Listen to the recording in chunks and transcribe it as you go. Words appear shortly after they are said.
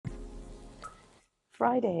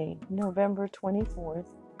Friday, November 24th,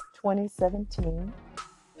 2017,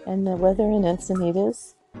 and the weather in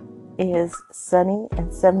Encinitas is sunny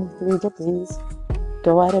and 73 degrees.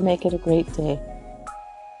 Go out and make it a great day.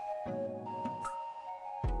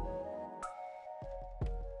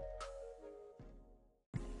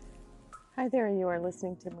 Hi there, you are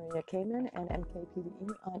listening to Maria Kamen and MKPDE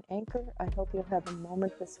on Anchor. I hope you'll have a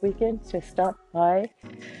moment this weekend to stop by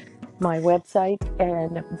my website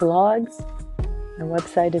and blogs. My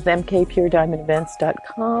website is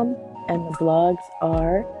mkpurediamondevents.com and the blogs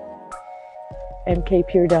are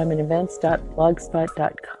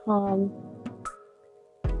mkpurediamondevents.blogspot.com,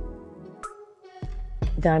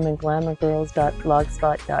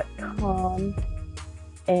 diamondglamourgirls.blogspot.com,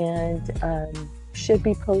 and should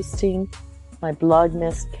be posting my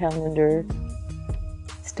Blogmas calendar.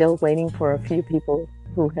 Still waiting for a few people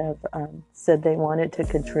who have said they wanted to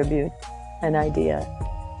contribute an idea.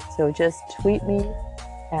 So just tweet me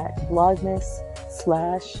at Vlogmas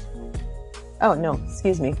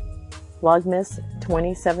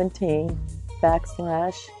 2017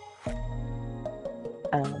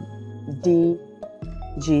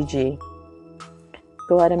 /DGG.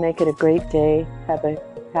 Go out and make it a great day. Have a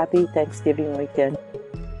happy Thanksgiving weekend.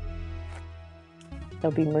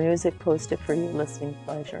 There'll be music posted for your listening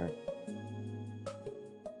pleasure.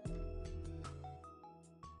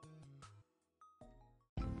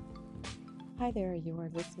 Hi there, you are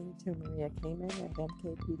listening to Maria Kamen at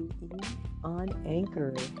MKPDE on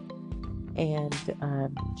Anchor. And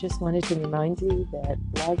just wanted to remind you that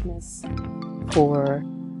Vlogmas for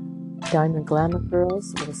Diamond Glamour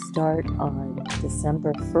Girls will start on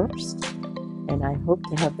December 1st. And I hope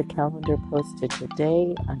to have the calendar posted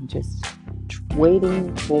today. I'm just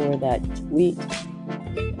waiting for that tweet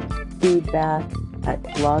feedback at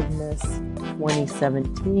Vlogmas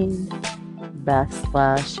 2017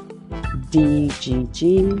 /DGG.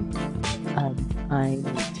 I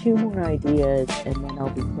need 2 more ideas and then I'll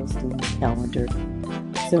be posting the calendar.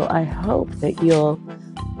 So I hope that you'll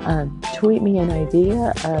tweet me an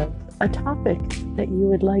idea of a topic that you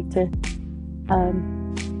would like to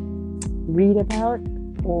read about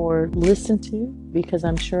or listen to, because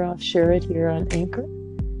I'm sure I'll share it here on Anchor.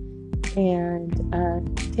 And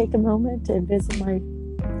take a moment and visit my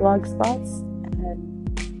blog spots at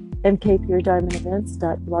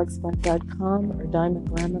mkpurediamondevents.blogspot.com or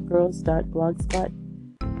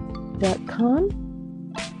diamondglamourgirls.blogspot.com.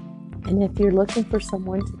 And if you're looking for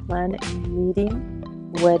someone to plan a meeting,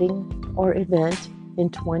 wedding, or event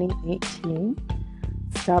in 2018,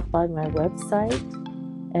 stop by my website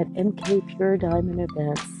at MK Pure Diamond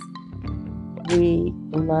Events. We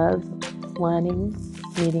love planning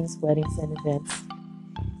meetings, weddings, and events.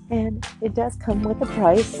 And it does come with a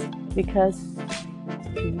price, because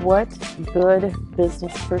what good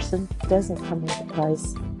business person doesn't come with a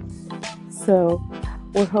price? So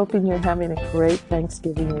we're hoping you're having a great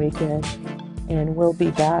Thanksgiving weekend, and we'll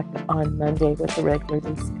be back on Monday with a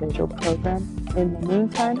regularly scheduled program. In the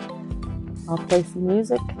meantime, I'll play some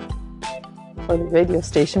music, or the radio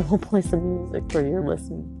station will play some music for your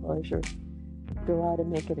listening pleasure. Go out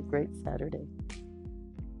and make it a great Saturday.